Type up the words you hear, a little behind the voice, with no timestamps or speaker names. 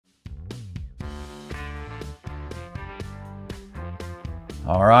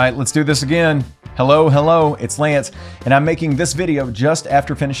All right, let's do this again. Hello, it's Lance, and I'm making this video just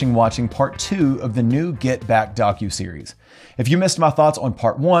after finishing watching part 2 of the new Get Back docuseries. If you missed my thoughts on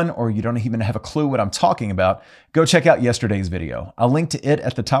part 1, or you don't even have a clue what I'm talking about, go check out yesterday's video. I'll link to it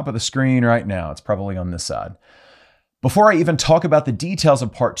at the top of the screen right now. It's probably on this side. Before I even talk about the details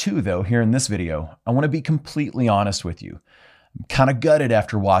of part 2, though, here in this video, I want to be completely honest with you. I'm kind of gutted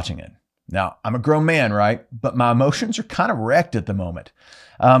after watching it. Now, I'm a grown man, right? But my emotions are kind of wrecked at the moment.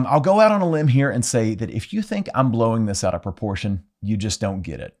 I'll go out on a limb here and say that if you think I'm blowing this out of proportion, you just don't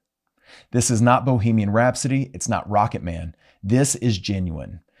get it. This is not Bohemian Rhapsody. It's not Rocket Man. This is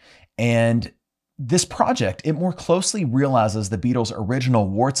genuine. And this project, it more closely realizes the Beatles' original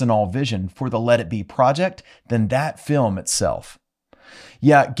warts and all vision for the Let It Be project than that film itself.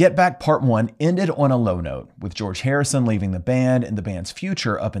 Yeah, Get Back Part 1 ended on a low note, with George Harrison leaving the band and the band's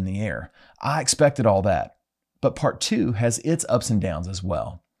future up in the air. I expected all that. But Part 2 has its ups and downs as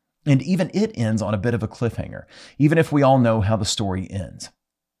well. And even it ends on a bit of a cliffhanger, even if we all know how the story ends.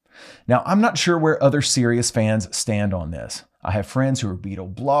 Now, I'm not sure where other serious fans stand on this. I have friends who are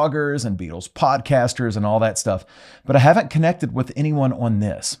Beatle bloggers and Beatles podcasters and all that stuff, but I haven't connected with anyone on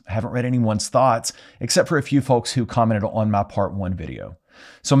this. I haven't read anyone's thoughts, except for a few folks who commented on my Part 1 video.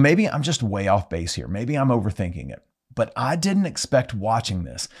 So maybe I'm just way off base here. Maybe I'm overthinking it. But I didn't expect watching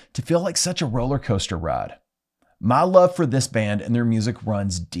this to feel like such a roller coaster ride. My love for this band and their music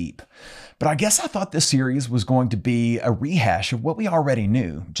runs deep. But I guess I thought this series was going to be a rehash of what we already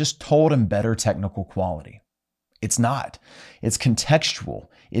knew, just told in better technical quality. It's not. It's contextual.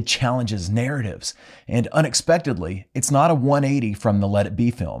 It challenges narratives. And unexpectedly, it's not a 180 from the Let It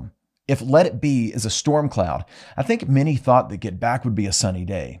Be film. If Let It Be is a storm cloud, I think many thought that Get Back would be a sunny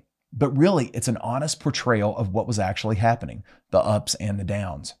day. But really, it's an honest portrayal of what was actually happening, the ups and the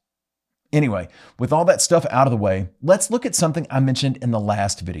downs. Anyway, with all that stuff out of the way, let's look at something I mentioned in the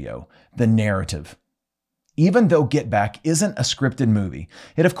last video, the narrative. Even though Get Back isn't a scripted movie,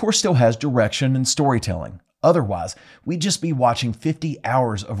 it of course still has direction and storytelling. Otherwise, we'd just be watching 50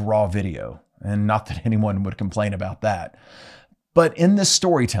 hours of raw video, and not that anyone would complain about that. But in this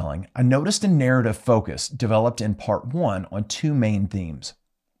storytelling, I noticed a narrative focus developed in Part 1 on two main themes.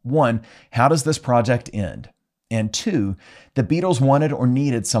 One, how does this project end? And two, the Beatles wanted or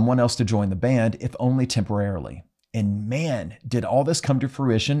needed someone else to join the band, if only temporarily. And man, did all this come to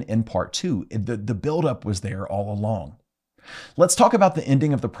fruition in Part 2. The buildup was there all along. Let's talk about the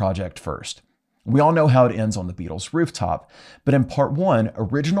ending of the project first. We all know how it ends on the Beatles' rooftop, but in Part 1,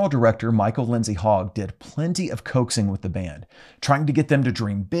 original director Michael Lindsay Hogg did plenty of coaxing with the band, trying to get them to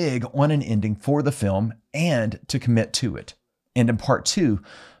dream big on an ending for the film and to commit to it. And in Part 2,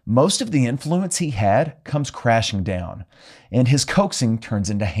 most of the influence he had comes crashing down, and his coaxing turns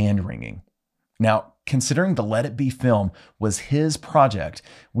into hand-wringing. Now, considering the Let It Be film was his project,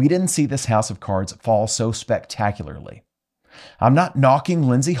 we didn't see this house of cards fall so spectacularly. I'm not knocking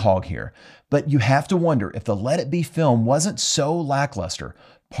Lindsay Hogg here, but you have to wonder if the Let It Be film wasn't so lackluster,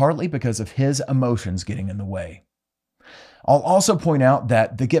 partly because of his emotions getting in the way. I'll also point out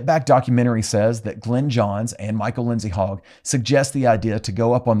that the Get Back documentary says that Glyn Johns and Michael Lindsay Hogg suggest the idea to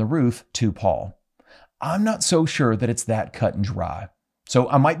go up on the roof to Paul. I'm not so sure that it's that cut and dry. So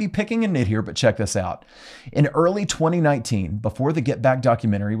I might be picking a nit here, but check this out. In early 2019, before the Get Back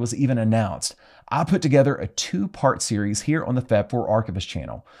documentary was even announced, I put together a 2-part series here on the Fab4 Archivist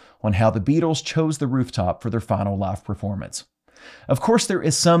channel on how the Beatles chose the rooftop for their final live performance. Of course, there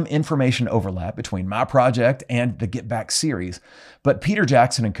is some information overlap between my project and the Get Back series, but Peter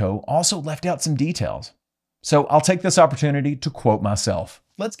Jackson and co. also left out some details. So I'll take this opportunity to quote myself.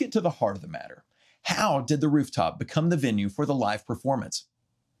 Let's get to the heart of the matter. How did the rooftop become the venue for the live performance?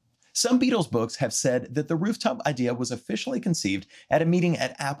 Some Beatles books have said that the rooftop idea was officially conceived at a meeting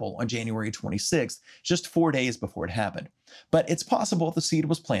at Apple on January 26th, just 4 days before it happened. But it's possible the seed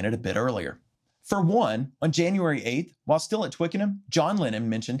was planted a bit earlier. For one, on January 8th, while still at Twickenham, John Lennon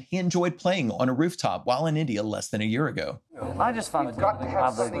mentioned he enjoyed playing on a rooftop while in India less than a year ago. I just found to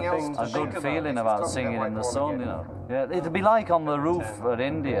have a good feeling about singing in the sun, you know. Yeah, it'd be like on the roof at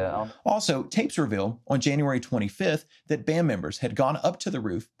India. Also, tapes reveal on January 25th that band members had gone up to the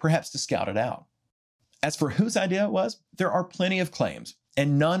roof, perhaps to scout it out. As for whose idea it was, there are plenty of claims,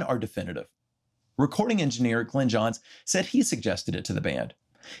 and none are definitive. Recording engineer Glyn Johns said he suggested it to the band.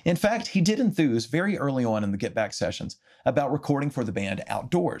 In fact, he did enthuse very early on in the Get Back sessions about recording for the band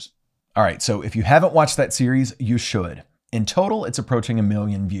outdoors. All right, so if you haven't watched that series, you should. In total, it's approaching 1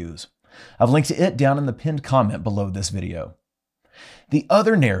 million views. I've linked to it down in the pinned comment below this video. The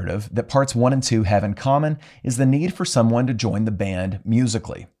other narrative that parts 1 and 2 have in common is the need for someone to join the band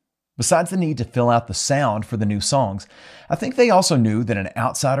musically. Besides the need to fill out the sound for the new songs, I think they also knew that an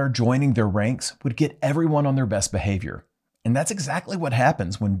outsider joining their ranks would get everyone on their best behavior. And that's exactly what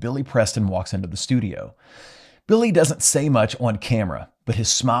happens when Billy Preston walks into the studio. Billy doesn't say much on camera, but his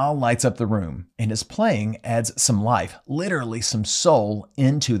smile lights up the room, and his playing adds some life, literally some soul,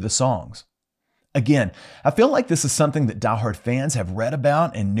 into the songs. Again, I feel like this is something that diehard fans have read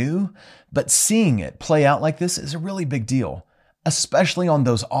about and knew, but seeing it play out like this is a really big deal. Especially on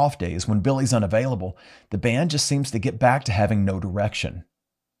those off days when Billy's unavailable, the band just seems to get back to having no direction.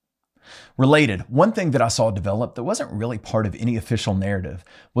 Related, one thing that I saw develop that wasn't really part of any official narrative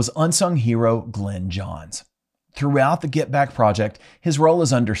was unsung hero Glyn Johns. Throughout the Get Back project, his role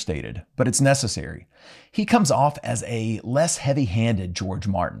is understated, but it's necessary. He comes off as a less heavy-handed George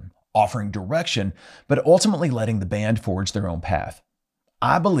Martin, offering direction, but ultimately letting the band forge their own path.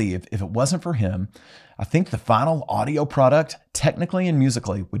 I believe if it wasn't for him, I think the final audio product, technically and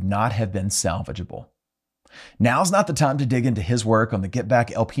musically, would not have been salvageable. Now's not the time to dig into his work on the Get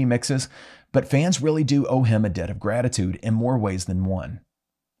Back LP mixes, but fans really do owe him a debt of gratitude in more ways than one.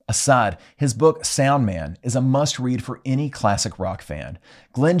 Aside, his book Sound Man is a must-read for any classic rock fan.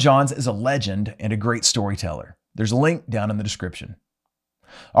 Glyn Johns is a legend and a great storyteller. There's a link down in the description.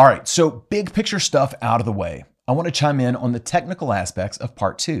 All right, so big picture stuff out of the way. I want to chime in on the technical aspects of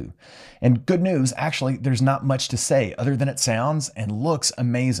part 2. And good news, actually, there's not much to say other than it sounds and looks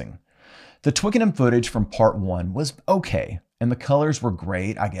amazing. The Twickenham footage from part 1 was okay, and the colors were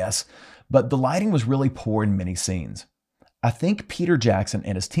great, I guess, but the lighting was really poor in many scenes. I think Peter Jackson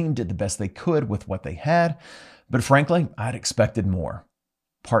and his team did the best they could with what they had, but frankly, I'd expected more.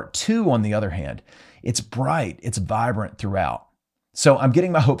 Part 2, on the other hand, it's bright, it's vibrant throughout. So I'm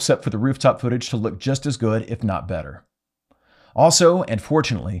getting my hopes up for the rooftop footage to look just as good, if not better. Also, and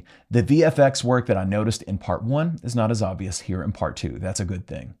fortunately, the VFX work that I noticed in part 1 is not as obvious here in part 2. That's a good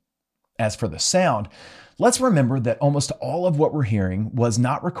thing. As for the sound, let's remember that almost all of what we're hearing was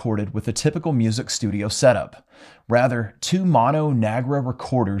not recorded with a typical music studio setup. Rather, 2 mono Nagra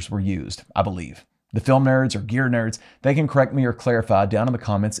recorders were used, I believe. The film nerds or gear nerds, they can correct me or clarify down in the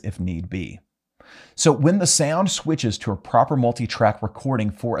comments if need be. So when the sound switches to a proper multi-track recording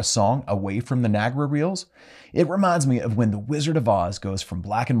for a song away from the Nagra reels, it reminds me of when The Wizard of Oz goes from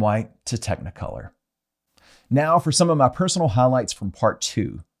black and white to Technicolor. Now for some of my personal highlights from part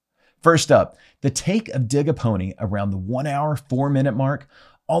 2. First up, the take of Dig a Pony around the 1 hour, 4 minute mark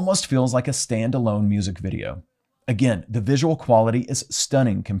almost feels like a standalone music video. Again, the visual quality is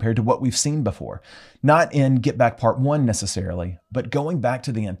stunning compared to what we've seen before. Not in Get Back Part 1 necessarily, but going back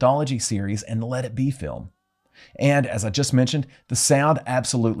to the anthology series and Let It Be film. And as I just mentioned, the sound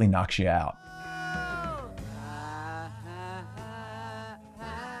absolutely knocks you out.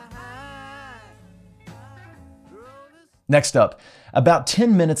 Next up, about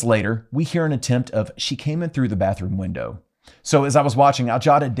 10 minutes later, we hear an attempt of She Came In Through the Bathroom Window. So as I was watching, I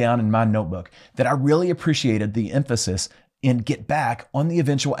jotted down in my notebook that I really appreciated the emphasis in Get Back on the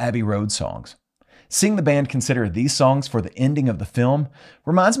eventual Abbey Road songs. Seeing the band consider these songs for the ending of the film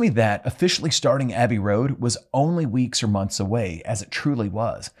reminds me that officially starting Abbey Road was only weeks or months away, as it truly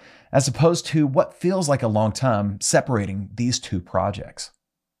was, as opposed to what feels like a long time separating these two projects.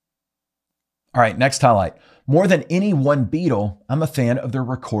 All right, next highlight. More than any one Beatle, I'm a fan of their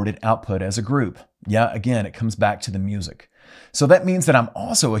recorded output as a group. Yeah, again, it comes back to the music. So that means that I'm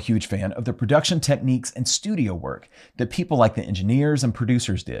also a huge fan of the production techniques and studio work that people like the engineers and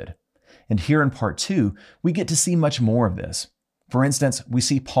producers did. And here in part 2, we get to see much more of this. For instance, we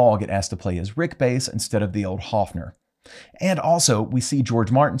see Paul get asked to play his Rick bass instead of the old Hofner. And also, we see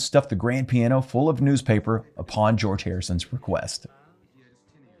George Martin stuff the grand piano full of newspaper upon George Harrison's request.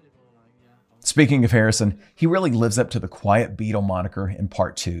 Speaking of Harrison, he really lives up to the quiet Beatle moniker in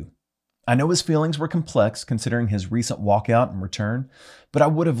part 2. I know his feelings were complex considering his recent walkout and return, but I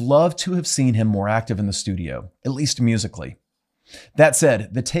would have loved to have seen him more active in the studio, at least musically. That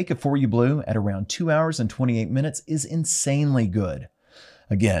said, the take of For You Blue at around 2 hours and 28 minutes is insanely good.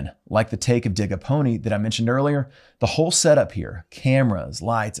 Again, like the take of Dig a Pony that I mentioned earlier, the whole setup here, cameras,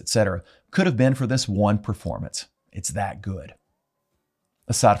 lights, etc., could have been for this one performance. It's that good.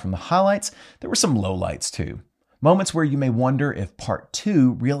 Aside from the highlights, there were some lowlights too. Moments where you may wonder if part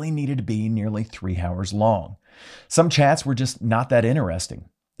 2 really needed to be nearly 3 hours long. Some chats were just not that interesting,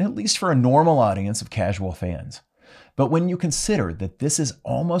 at least for a normal audience of casual fans. But when you consider that this is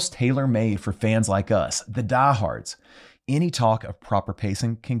almost tailor-made for fans like us, the diehards, any talk of proper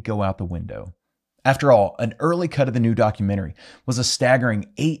pacing can go out the window. After all, an early cut of the new documentary was a staggering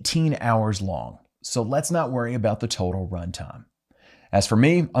 18 hours long, so let's not worry about the total runtime. As for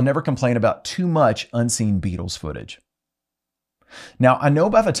me, I'll never complain about too much unseen Beatles footage. Now, I know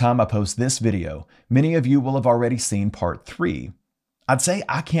by the time I post this video, many of you will have already seen part 3. I'd say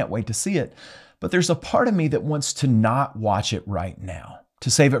I can't wait to see it, but there's a part of me that wants to not watch it right now,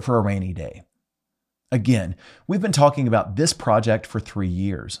 to save it for a rainy day. Again, we've been talking about this project for 3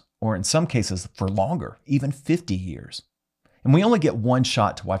 years, or in some cases for longer, even 50 years. And we only get one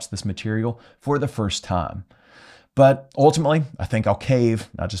shot to watch this material for the first time. But ultimately, I think I'll cave,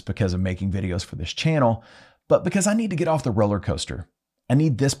 not just because of making videos for this channel, but because I need to get off the roller coaster. I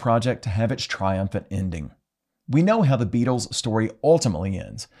need this project to have its triumphant ending. We know how the Beatles' story ultimately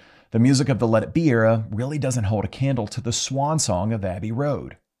ends. The music of the Let It Be era really doesn't hold a candle to the swan song of Abbey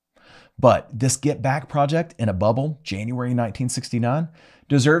Road. But this Get Back project in a bubble, January 1969,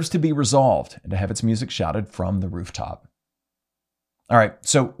 deserves to be resolved and to have its music shouted from the rooftop. All right,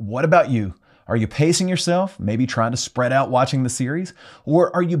 so what about you? Are you pacing yourself, maybe trying to spread out watching the series?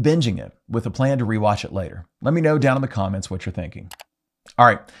 Or are you binging it with a plan to rewatch it later? Let me know down in the comments what you're thinking. All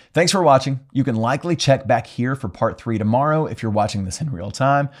right, thanks for watching. You can likely check back here for part 3 tomorrow if you're watching this in real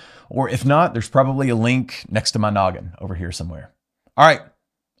time. Or if not, there's probably a link next to my noggin over here somewhere. All right,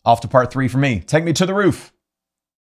 off to part 3 for me. Take me to the roof.